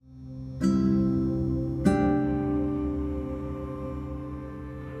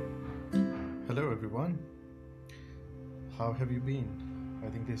how have you been? I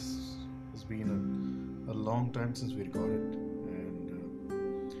think this has been a long time since we recorded,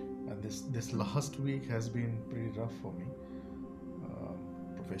 and this last week has been pretty rough for me,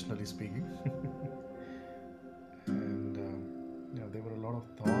 professionally speaking. And there were a lot of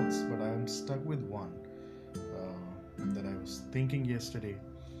thoughts, but I'm stuck with one that I was thinking yesterday.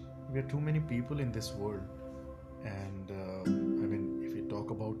 We are too many people in this world, and if we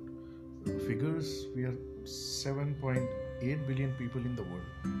talk about figures, we are 7.8 billion people in the world,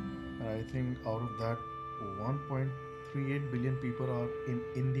 and I think out of that 1.38 billion people are in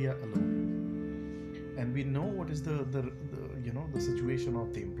India alone. And we know what is the situation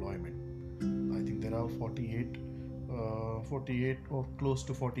of the employment. I think there are 48 or close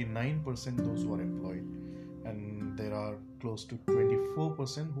to 49% those who are employed, and there are close to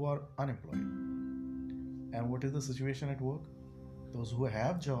 24% who are unemployed. And what is the situation at work? Those who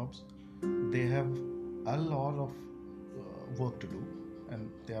have jobs, they have a lot of work to do,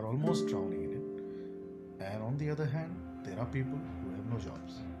 and they are almost drowning in it. And on the other hand, there are people who have no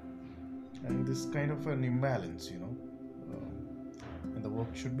jobs, and this kind of an imbalance, and the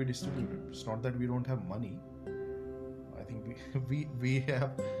work should be distributed. It's not that we don't have money. I think we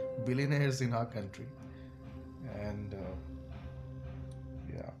have billionaires in our country, and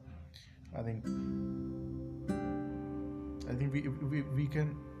yeah, I think we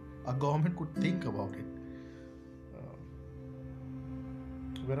can. A government could think about it. Uh,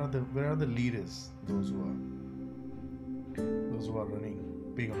 where are the leaders? Those who are running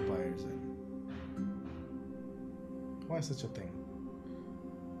big empires, and why such a thing?